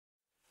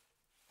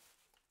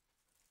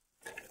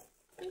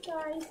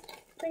guys,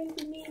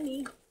 Crazy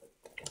Mimi,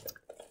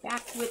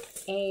 back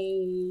with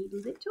a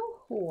little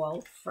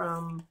haul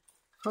from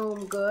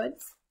Home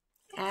Goods,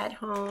 At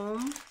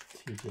Home,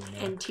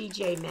 and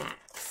TJ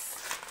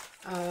Maxx.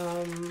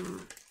 A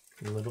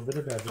little bit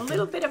of everything. A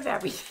little bit of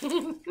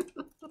everything.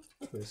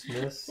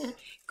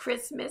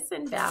 Christmas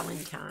and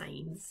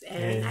Valentine's.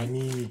 And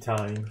Mimi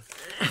time.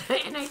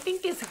 And I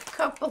think there's a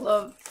couple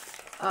of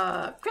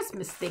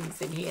Christmas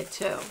things in here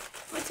too.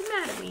 What's the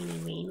matter,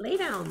 Weenie Ween? Lay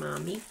down,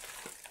 Mommy.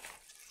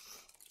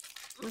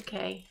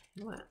 Okay,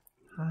 what?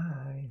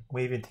 Hi.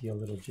 Waving to your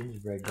little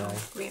gingerbread guy.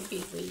 Oh,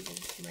 Grampy's waving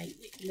to my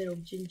little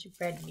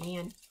gingerbread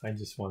man. I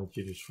just wanted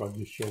you to shrug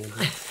your shoulders.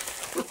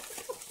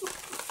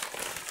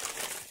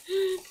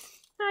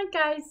 Hi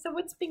guys, so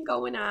what's been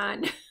going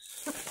on?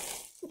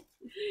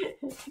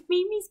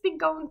 Mimi's been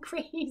going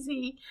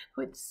crazy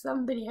with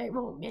somebody, I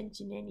won't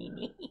mention any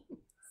names.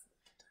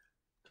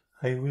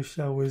 I wish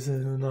I was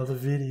in another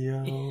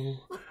video.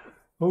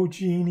 Oh,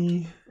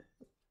 Jeannie.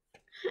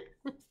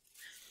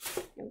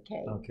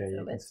 Okay, so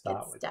so let's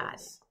get started.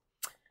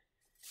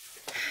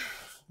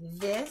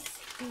 This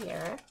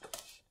here,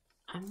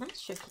 I'm not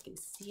sure if you can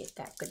see it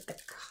that good. The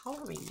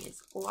coloring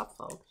is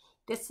awful.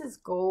 This is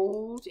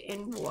gold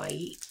and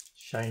white.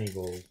 Shiny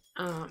gold.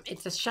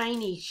 It's a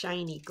shiny,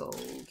 shiny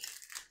gold.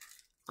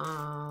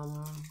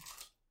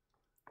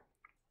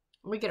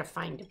 We gotta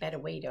find a better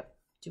way to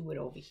do it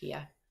over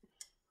here.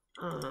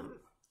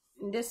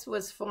 This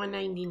was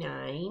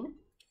 $4.99.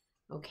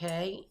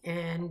 Okay,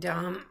 and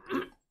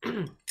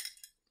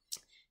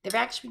they're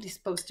actually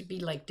supposed to be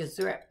like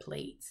dessert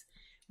plates,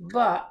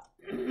 but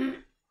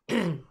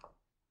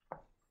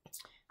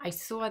I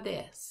saw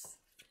this,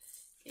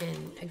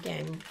 and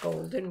again,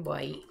 gold and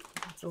white.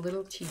 It's a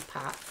little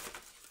teapot,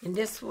 and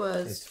this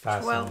was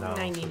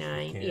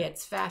 $12.99. Yeah,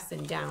 it's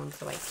fastened down,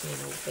 so I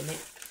can't open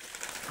it.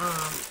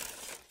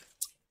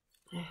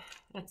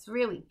 That's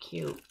really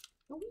cute.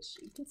 I wish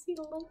you can see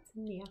the lights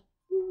in there.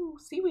 Ooh,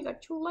 see, we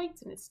got 2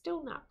 lights, and it's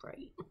still not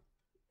bright.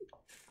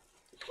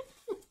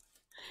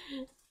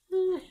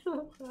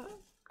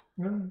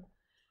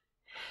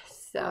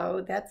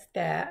 So that's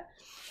that,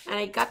 and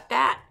I got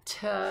that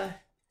to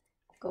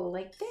go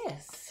like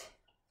this.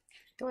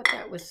 Thought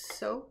that was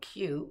so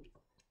cute,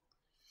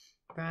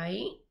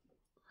 right?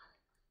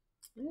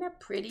 Isn't that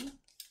pretty?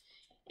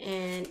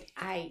 And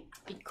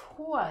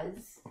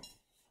because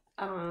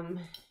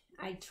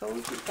I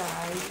told you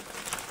guys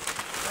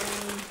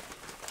I'm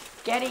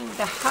getting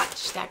the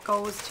hutch that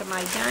goes to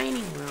my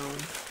dining room.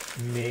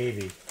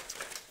 Maybe.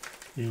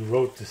 You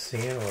wrote to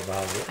Santa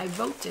about it. I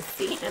wrote to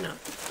Santa,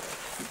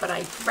 but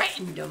I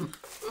threatened him.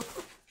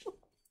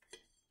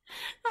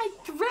 I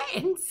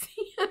threatened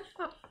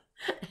Santa.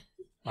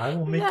 I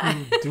will make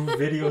you do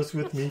videos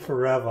with me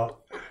forever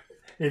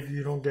if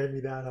you don't get me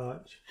that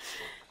hutch.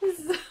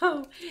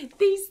 So,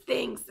 these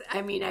things,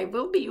 I mean, I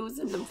will be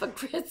using them for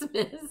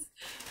Christmas,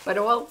 but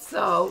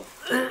also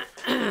they're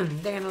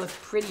going to look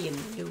pretty in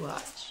the new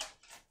hutch.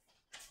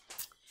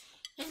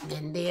 And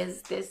then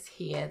there's this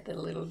here, the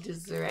little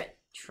dessert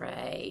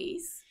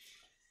trays.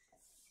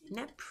 Isn't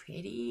that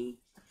pretty?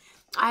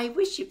 I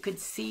wish you could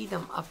see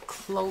them up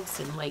close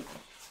and like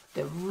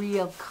the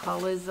real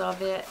colors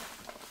of it.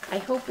 I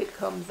hope it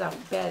comes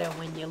out better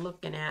when you're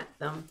looking at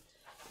them.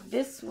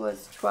 This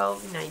was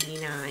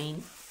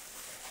 $12.99.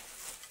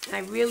 I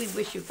really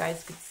wish you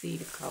guys could see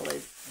the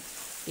colors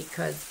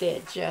because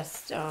they're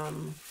just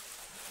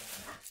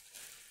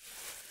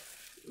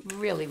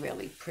really,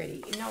 really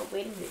pretty. You know,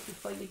 wait a minute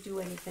before you do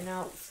anything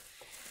else.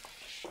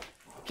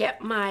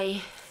 Get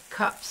my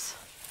cups.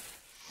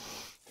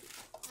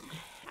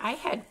 I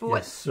had bought.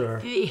 Yes, sir.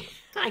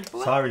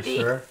 Sorry,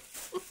 sir.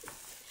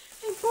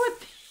 I bought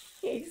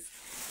these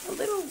a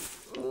little,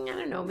 I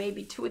don't know,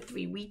 maybe 2 or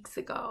 3 weeks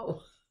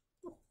ago.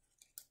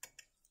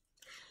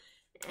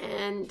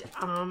 And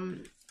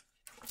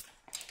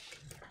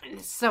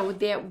so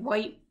they're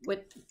white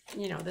with,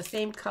 you know, the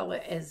same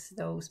color as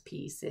those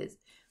pieces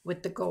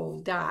with the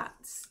gold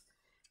dots.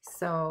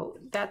 So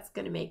that's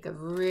going to make a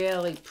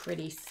really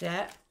pretty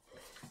set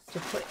to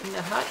put in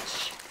the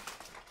hutch.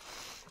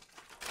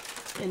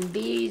 And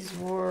these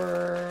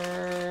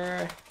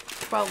were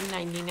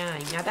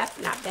 $12.99. Now that's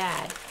not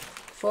bad.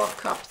 4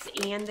 cups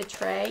and the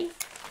tray.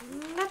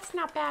 That's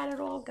not bad at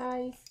all,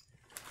 guys.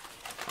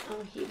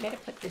 Oh, you better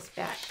put this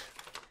back.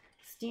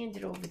 Stand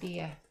it over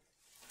there.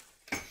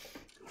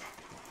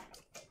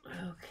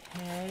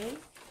 Okay.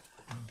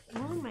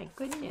 Oh my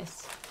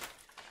goodness.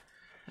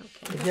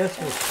 Okay. I guess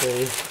we'll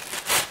see.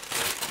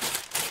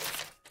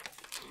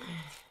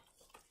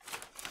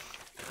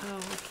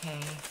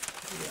 Okay.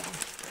 Yeah.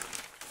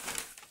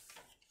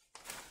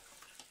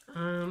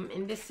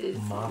 And this is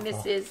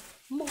Mrs.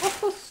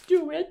 Martha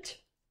Stewart.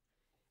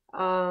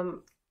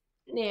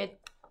 They had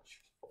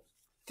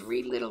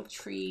 3 little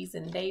trees,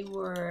 and they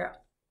were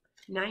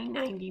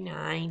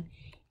 $9.99.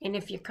 And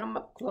if you come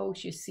up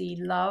close, you see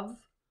love,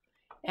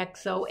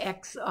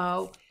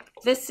 XOXO.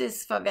 This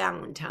is for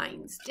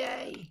Valentine's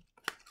Day.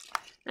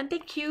 Aren't they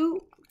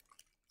cute?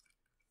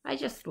 I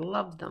just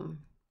love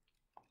them.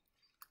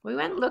 We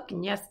went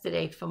looking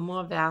yesterday for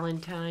more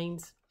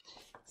Valentines.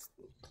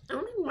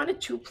 Only 1 or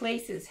 2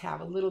 places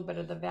have a little bit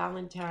of the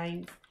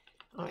Valentines.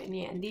 Oh, and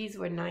yeah, and these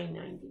were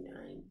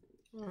 $9.99.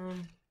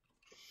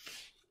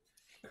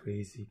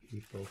 Crazy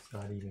people. It's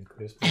not even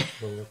Christmas.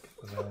 We're looking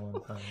for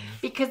Valentine's.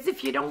 Because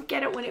if you don't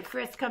get it when it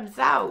first comes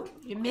out,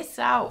 you miss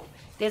out.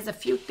 There's a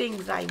few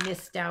things I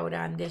missed out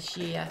on this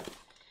year.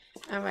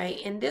 All right,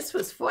 and this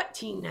was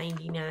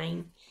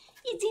 $14.99.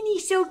 Isn't he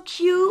so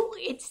cute?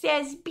 It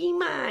says, "Be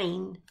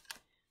mine,"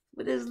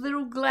 with his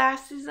little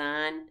glasses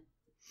on.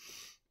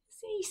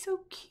 Isn't he so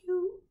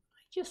cute?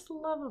 I just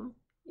love him.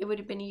 It would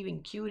have been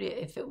even cuter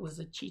if it was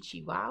a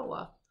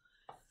Chihuahua,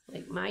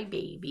 like my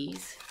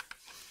babies.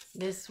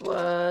 This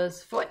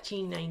was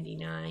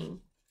 $14.99.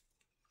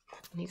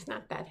 And he's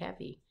not that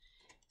heavy.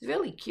 He's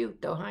really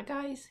cute though, huh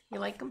guys? You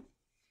like him?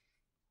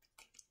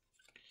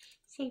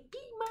 Say, "Be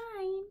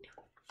mine."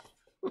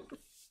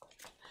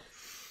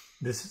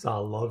 This is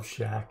our love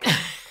shack.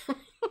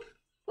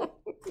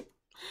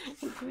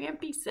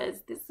 Grampy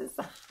says this is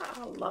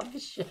our love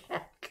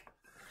shack.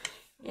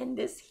 And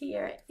this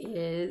here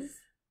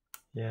is...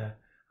 Yeah,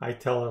 I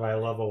tell her I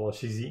love her while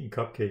she's eating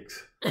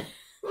cupcakes.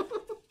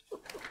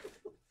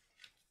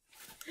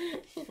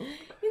 Isn't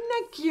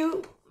that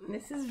cute?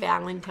 This is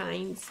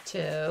Valentine's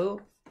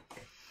too.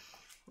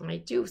 I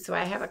do. So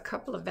I have a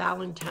couple of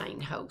Valentine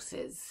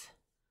houses.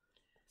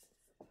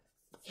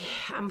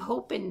 I'm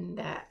hoping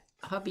that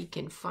hubby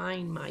can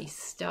find my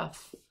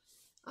stuff.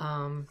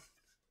 I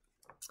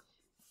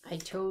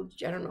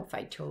don't know if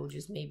I told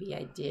you. Maybe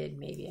I did.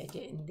 Maybe I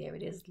didn't. There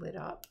it is, lit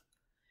up.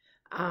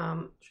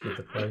 Did you get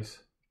the price?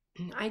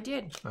 I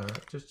did. All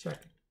right, just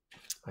checking.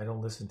 I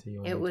don't listen to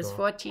you. It was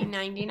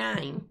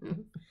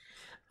 $14.99.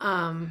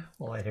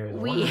 All I hear is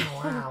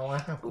wow.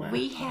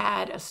 We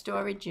had a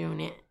storage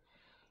unit,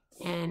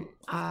 and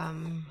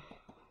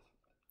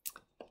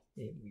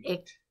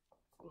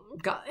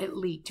it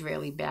leaked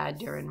really bad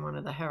during one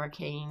of the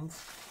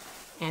hurricanes,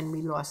 and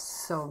we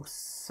lost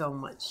so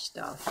much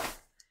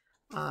stuff.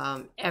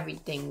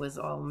 Everything was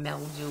all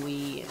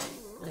mildewy, and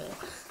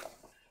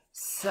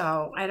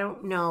so I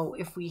don't know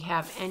if we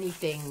have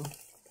anything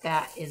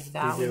that is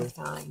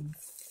Valentine's.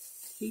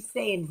 He's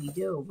saying we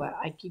do, but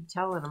I keep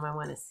telling him I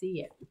want to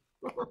see it.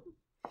 All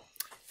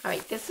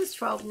right, this is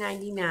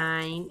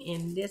 $12.99,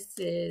 and this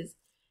is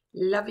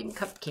Loving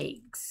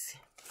Cupcakes.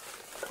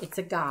 It's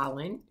a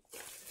gallon.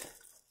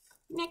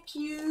 Isn't that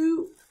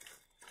cute?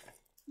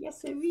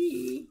 Yes,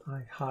 sirree.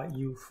 I hot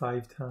you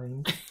 5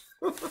 times.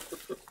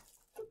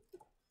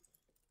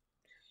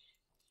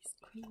 It's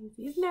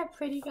crazy. Isn't that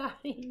pretty,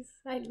 guys?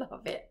 I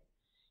love it.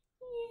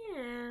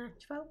 Yeah,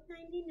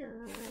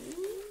 $12.99.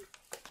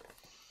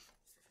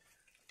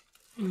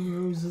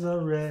 Roses are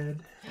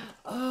red.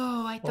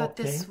 Oh, I thought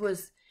this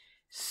was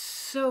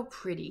so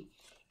pretty.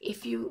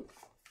 If you...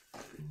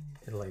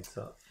 It lights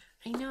up.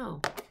 I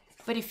know.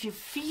 But if you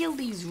feel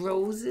these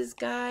roses,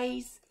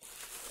 guys,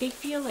 they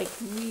feel like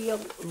real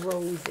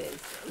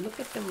roses. Look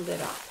at them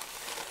lit up.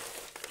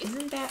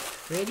 Isn't that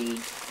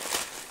pretty?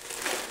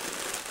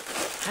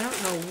 I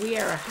don't know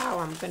where or how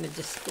I'm going to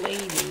display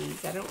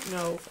these. I don't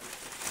know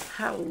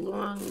how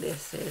long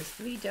this is.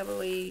 3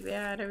 AA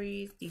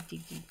batteries.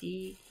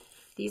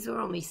 These were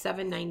only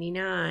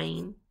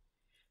 $7.99.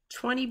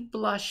 20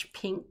 blush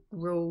pink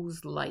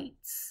rose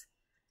lights.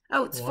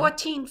 Oh, it's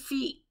 14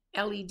 feet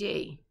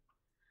LED.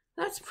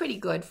 That's pretty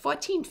good.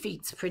 14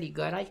 feet's pretty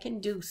good. I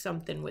can do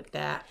something with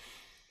that.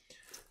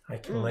 I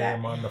can lay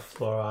them on the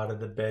floor out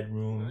of the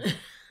bedroom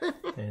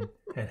and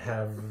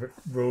have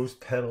rose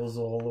petals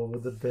all over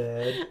the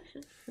bed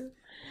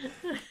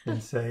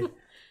and say,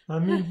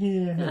 "I'm in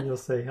here," and you'll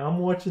say, "I'm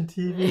watching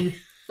TV."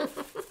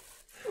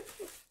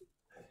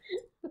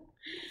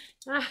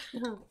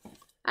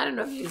 I don't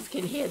know if you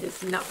can hear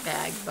this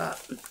nutbag, but...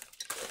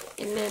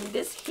 And then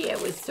this here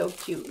was so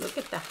cute. Look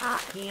at the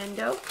heart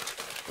handle.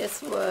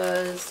 This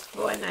was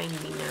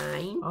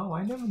 $4.99. Oh,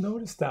 I never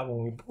noticed that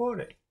when we bought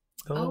it.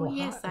 Oh,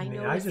 yes, I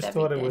noticed I just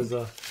thought it was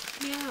a...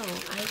 No,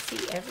 I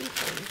see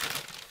everything.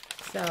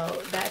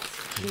 So, that's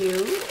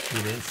cute.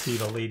 You didn't see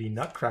the Lady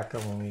Nutcracker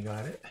when we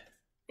got it?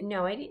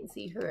 No, I didn't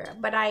see her.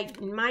 But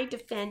in my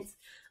defense,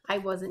 I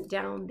wasn't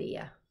down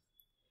there.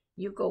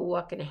 You go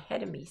walking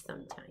ahead of me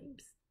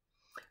sometimes.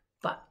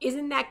 But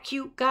isn't that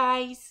cute,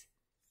 guys?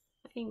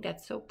 I think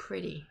that's so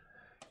pretty.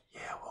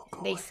 Yeah, we'll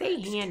go. They say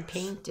hand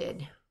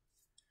painted.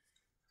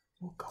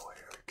 We'll go with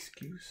her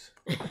excuse.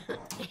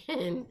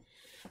 And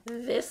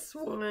this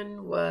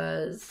one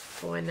was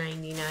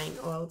 $4.99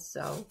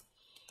 also.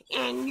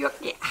 And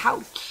look at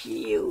how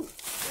cute.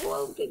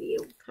 All the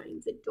little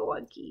kinds of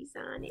doggies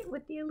on it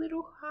with their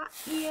little hot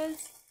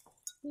ears.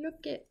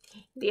 Look at,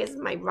 there's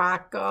my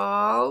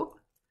Rocco.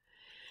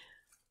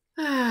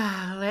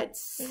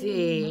 Let's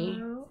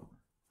see.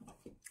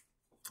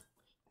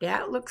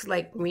 That looks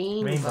like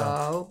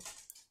rainbow.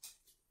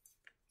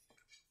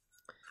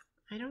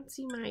 I don't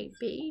see my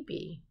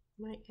baby,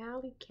 my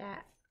alley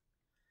cat.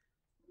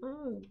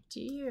 Oh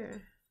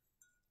dear.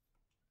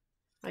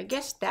 I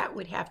guess that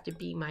would have to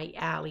be my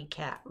alley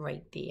cat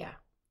right there.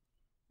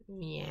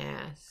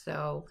 Yeah,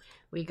 so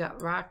we got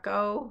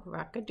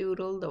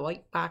Rockadoodle, the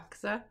white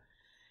boxer.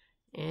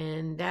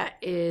 And that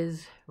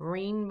is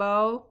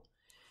Rainbow,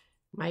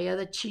 my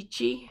other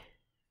Chi-Chi.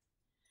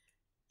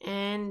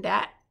 And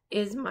that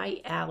is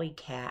my alley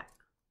cat.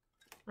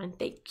 Aren't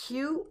they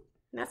cute?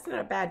 That's not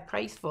a bad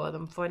price for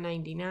them,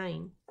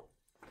 $4.99.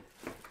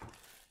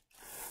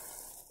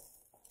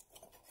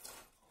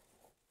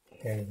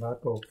 Okay,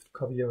 Rocco,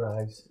 cover your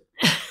eyes.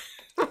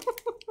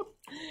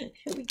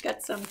 We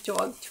got some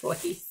dog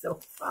toys so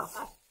far.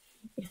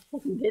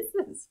 This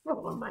is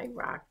for my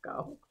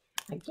Rocco.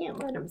 I can't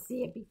let him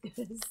see it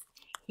because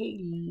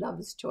he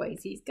loves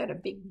toys. He's got a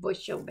big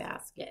bushel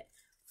basket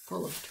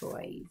full of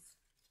toys.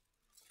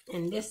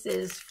 And this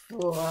is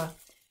for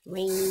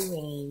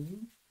Rainy,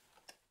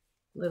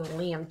 little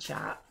lamb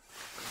chop.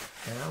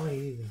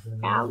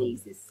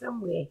 Allie's is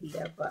somewhere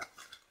here, but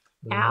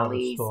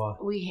Allie's,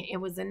 it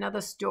was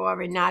another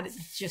store, and not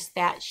just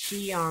that.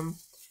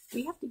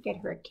 We have to get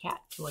her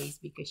cat toys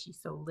because she's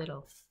so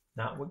little.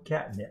 Not with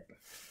catnip.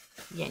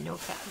 Yeah, no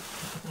catnip.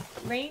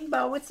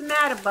 Rainbow, what's the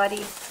matter,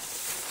 buddy?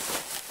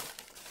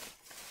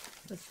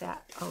 What's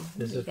that? Oh,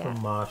 this is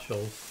from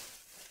Marshall's.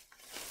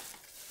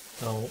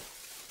 Oh,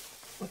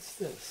 what's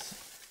this?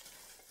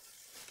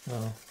 Oh,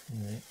 all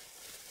right.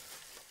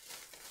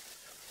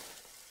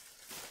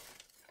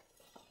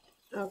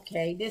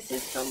 Okay, this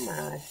is from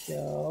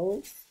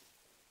Marshall's.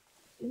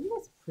 Isn't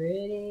this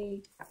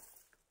pretty?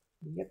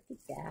 Look at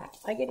that.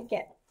 I gotta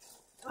get,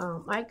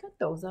 I got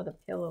those other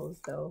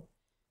pillows though.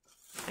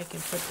 I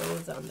can put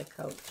those on the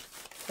couch.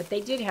 But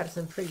they did have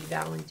some pretty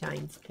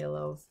Valentine's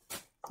pillows.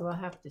 So I'll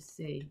have to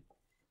see.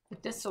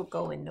 But this will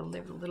go in the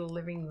little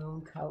living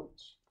room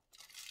couch.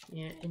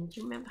 Yeah, and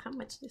do you remember how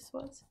much this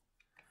was?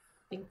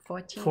 I think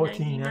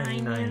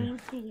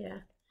 $14.99. Yeah.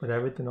 But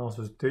everything else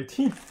was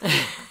 $13.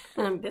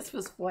 This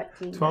was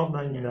 $14.99.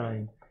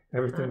 $12.99.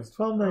 Everything was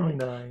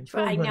 $12.99.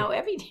 I know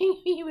everything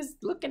he was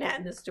looking at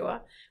in the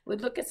store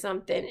would look at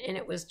something and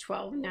it was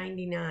 $12.99. What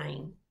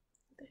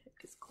the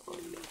heck is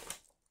calling me?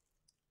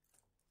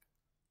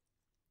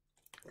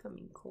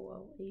 Coming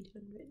call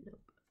 800. No.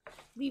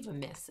 Leave a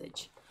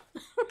message.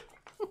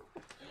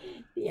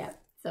 Yeah,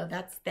 so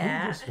that's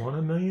that. You just won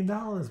 $1 million,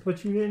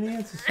 but you didn't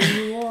answer, so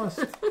you lost.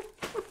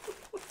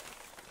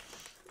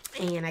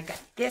 And I got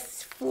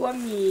this for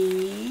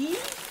me.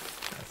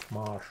 That's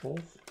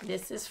Marshall's.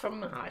 This is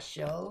from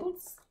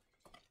Marshall's.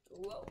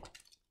 Whoa.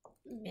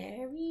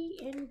 Merry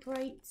and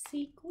bright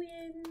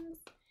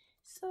sequins.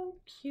 So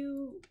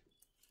cute.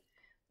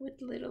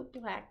 With little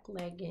black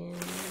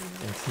leggings.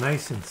 It's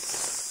nice and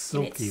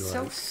silky. And it's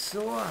so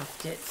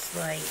soft. It's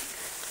like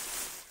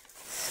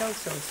so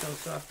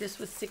soft. This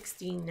was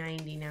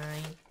 $16.99.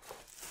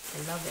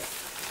 I love it.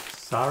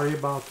 Sorry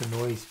about the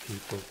noise,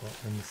 people, but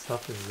when the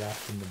stuff is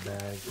wrapped in the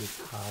bag, it's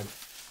hard.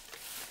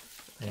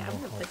 Yeah, I'm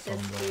going to put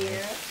this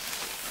here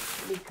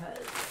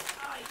because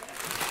I got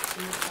it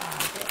in the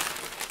closet.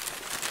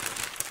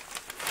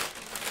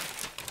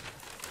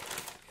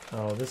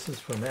 Oh, this is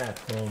from At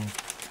Home.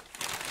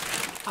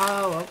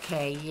 Oh,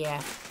 okay,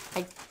 yeah.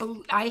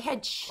 I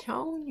had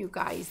shown you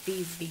guys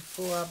these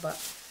before, but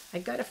I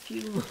got a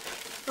few more.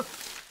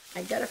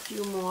 I got a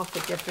few more for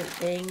different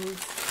things.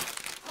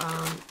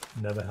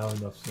 Never had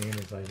enough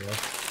Santas, I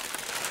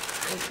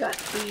guess. I got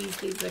these.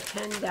 These were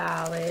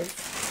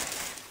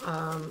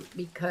 $10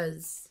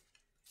 because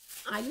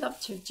I love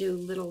to do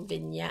little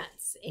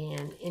vignettes,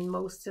 and in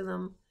most of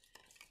them,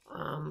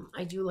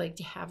 I do like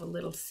to have a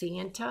little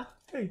Santa.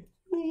 Hey,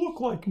 you look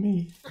like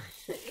me.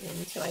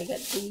 And so I got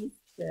these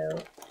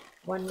two.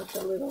 One with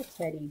the little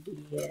teddy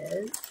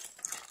bears,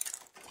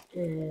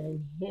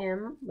 and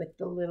him with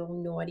the little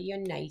naughty or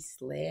nice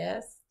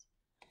list.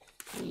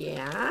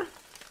 Yeah.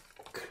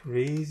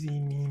 Crazy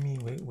Mimi.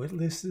 Wait, what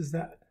list is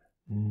that?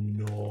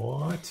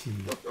 Naughty.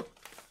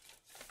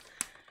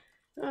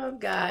 Oh,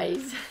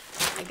 guys,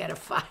 I gotta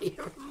fire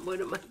him. What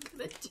am I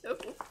gonna do?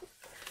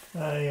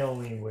 I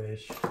only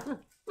wish. You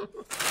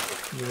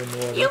were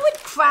naughty. You would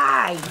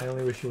cry. I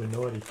only wish you were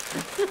naughty.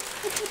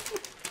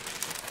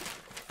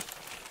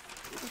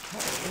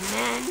 Okay, and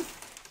then,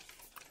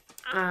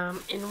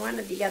 in one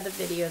of the other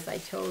videos, I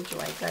told you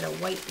I got a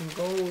white and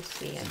gold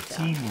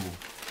Santa.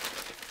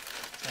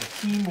 A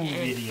Timu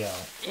video.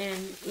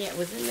 And yeah, it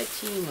was in the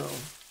Timu.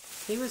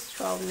 He was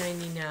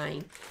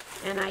 $12.99,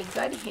 and I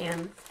got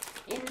him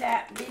in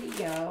that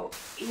video.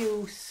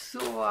 You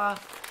saw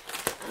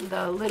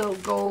the little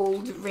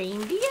gold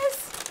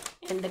reindeers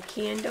and the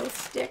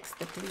candlesticks,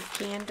 the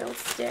 3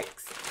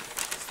 candlesticks.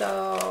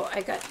 So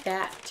I got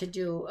that to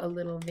do a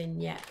little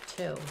vignette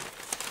too.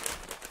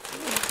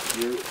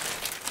 Cute.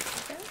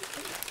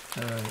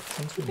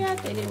 Too bad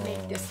they didn't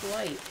make this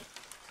light.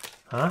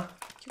 Huh?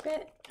 Too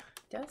bad.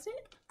 Does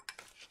it?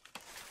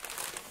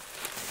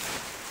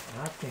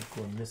 I think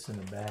we're missing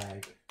a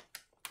bag.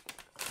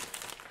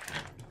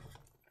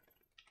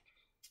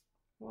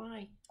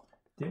 Why?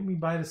 Didn't we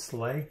buy the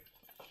sleigh?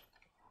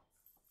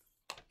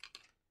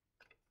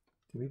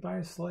 Did we buy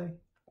a sleigh?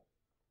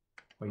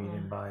 Or you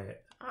didn't buy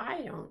it?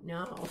 I don't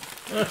know.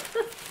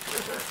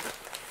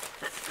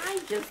 I I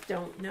just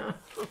don't know.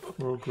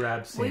 We'll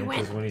grab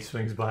Santa's when he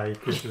swings by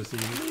Christmas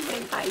Eve. We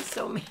went by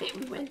so many.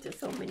 We went to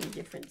so many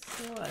different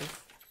stores.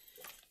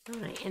 All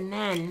right, and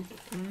then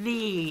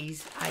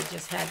these I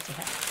just had to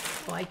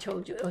have. Oh, I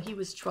told you. Oh, he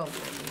was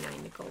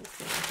 $12.99, the gold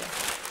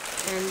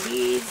Santa. And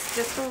these,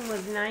 this one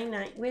was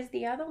 $9.99. Where's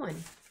the other one?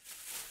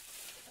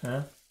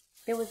 Huh?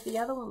 There was the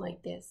other one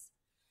like this.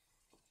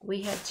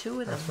 We had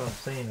two of them. That's what I'm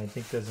saying. I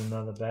think there's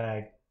another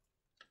bag.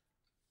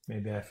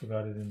 Maybe I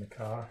forgot it in the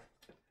car.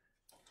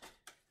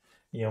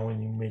 You know,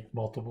 when you make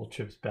multiple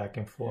trips back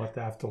and forth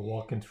after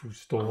walking through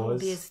stores. Oh,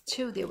 there's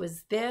two. There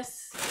was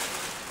this.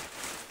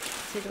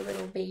 See the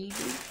little baby?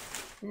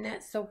 Isn't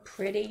that so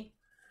pretty?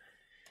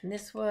 And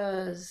this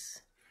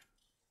was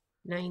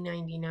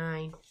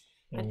 $9.99.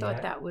 I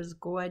thought that was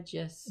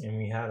gorgeous. And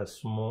we had a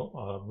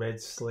small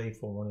red sleigh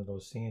for one of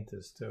those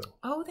Santas too.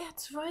 Oh,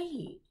 that's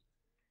right.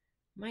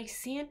 My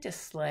Santa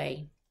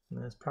sleigh.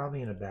 And that's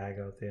probably in a bag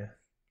out there.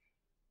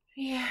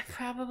 Yeah,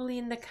 probably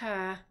in the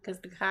car, because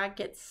the car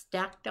gets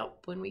stacked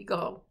up when we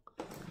go.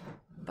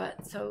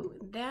 But so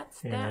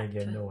that's and that. I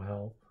get no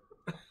help.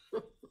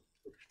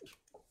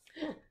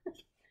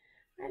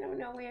 I don't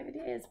know where it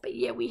is, but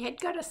yeah, we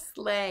had got a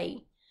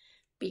sleigh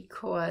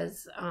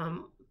because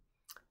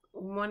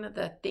one of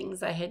the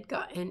things I had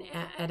gotten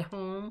at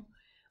home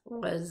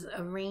was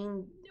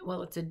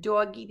it's a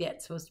doggy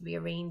that's supposed to be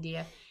a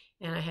reindeer,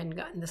 and I hadn't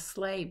gotten the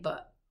sleigh,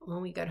 but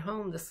when we got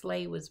home, the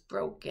sleigh was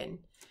broken.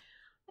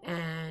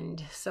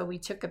 And so we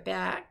took it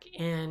back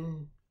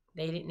and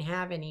they didn't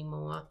have any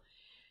more.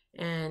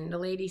 And the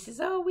lady says,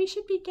 oh, we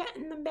should be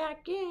getting them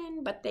back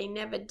in, but they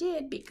never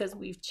did because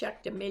we've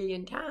checked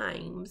 1,000,000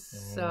 times.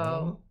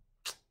 So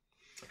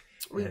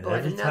we bought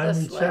every another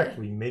time we sleigh. check,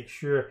 we make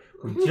sure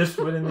we just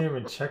went in there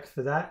and checked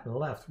for that and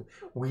left.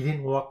 We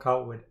didn't walk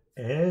out with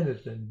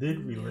anything,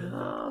 did we, Linda?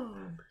 Oh,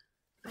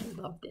 I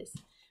love this.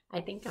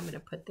 I think I'm going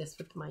to put this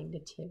with my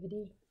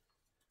nativity.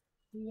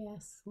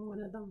 Yes,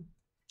 one of them.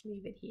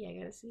 Leave it here. I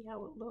got to see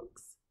how it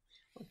looks.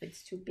 Or if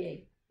it's too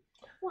big.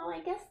 Well, I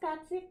guess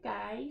that's it,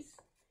 guys.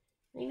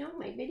 I know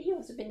my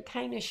videos have been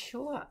kind of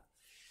short.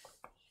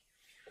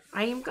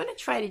 I am going to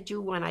try to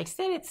do one. I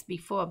said it's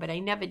before, but I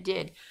never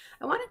did.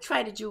 I want to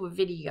try to do a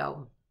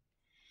video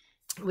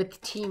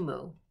with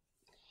Temu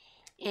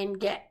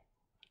and get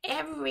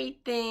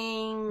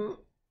everything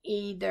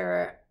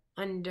either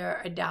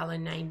under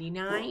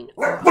 $1.99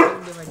 or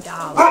under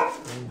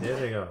 $1. And there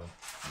they go.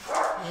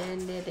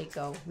 And there they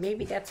go.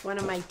 Maybe that's one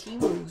of my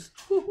Temus.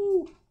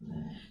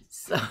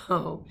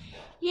 So,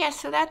 yeah,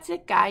 so that's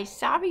it, guys.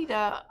 Sorry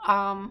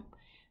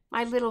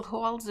my little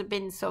hauls have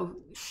been so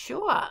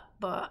short,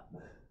 but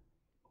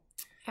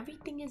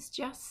everything is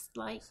just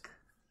like...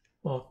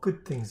 Well,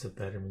 good things are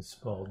better in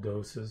small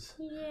doses.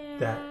 Yeah.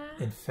 That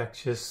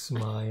infectious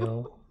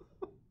smile.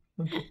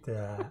 Look at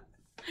that.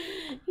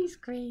 He's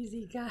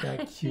crazy, guys.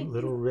 That cute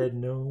little red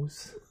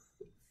nose.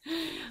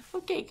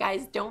 Okay,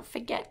 guys, don't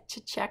forget to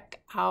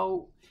check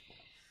out...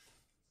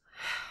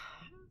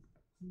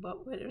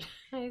 What did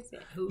I say?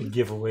 The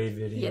giveaway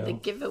video. Yeah, the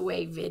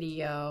giveaway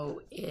video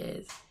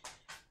is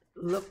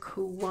Look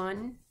Who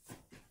Won.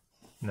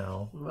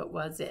 No. What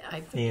was it?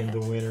 I forget. And the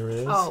winner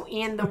is? Oh,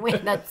 and the winner.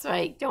 That's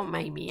right. Don't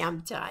mind me.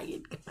 I'm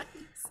tired, guys.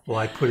 Well,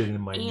 I put it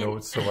in my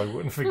notes so I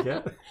wouldn't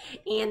forget.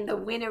 And the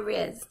winner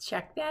is,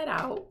 check that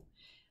out.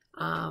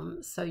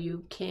 So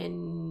you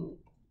can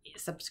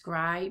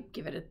subscribe,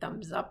 give it a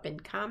thumbs up,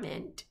 and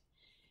comment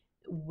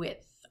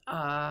with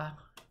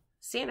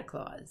Santa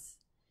Claus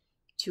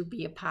to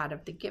be a part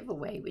of the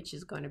giveaway, which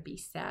is going to be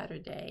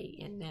Saturday,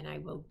 and then I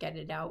will get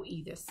it out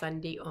either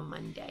Sunday or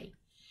Monday.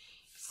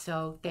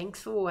 So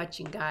thanks for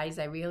watching, guys.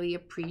 I really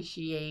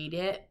appreciate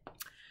it.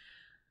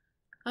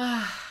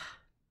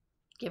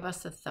 Give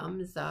us a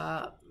thumbs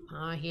up.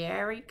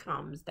 Here he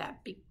comes,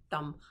 that big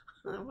thumb.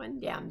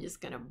 One day I'm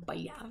just going to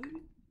bite out.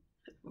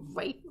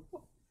 Right.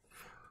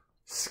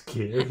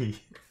 Scary.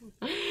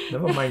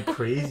 Never mind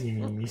crazy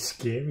Mimi,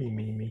 scary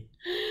Mimi.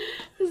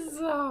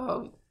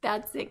 So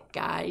that's it,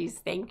 guys.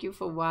 Thank you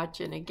for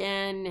watching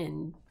again,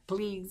 and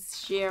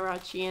please share our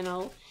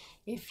channel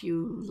if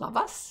you love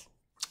us,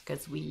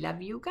 because we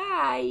love you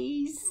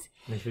guys.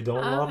 And if you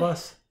don't love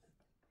us,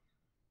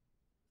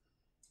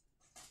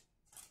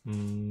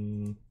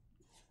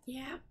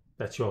 yeah,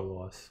 that's your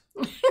loss.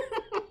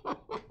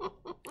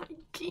 I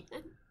can't.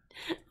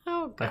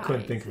 Oh, guys. I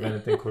couldn't think of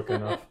anything quick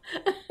enough.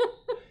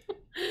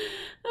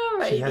 All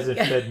right. She hasn't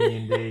fed me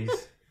in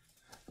days.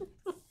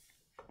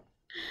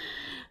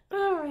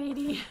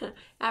 Alrighty.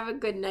 Have a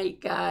good night,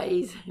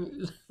 guys.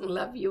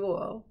 Love you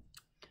all.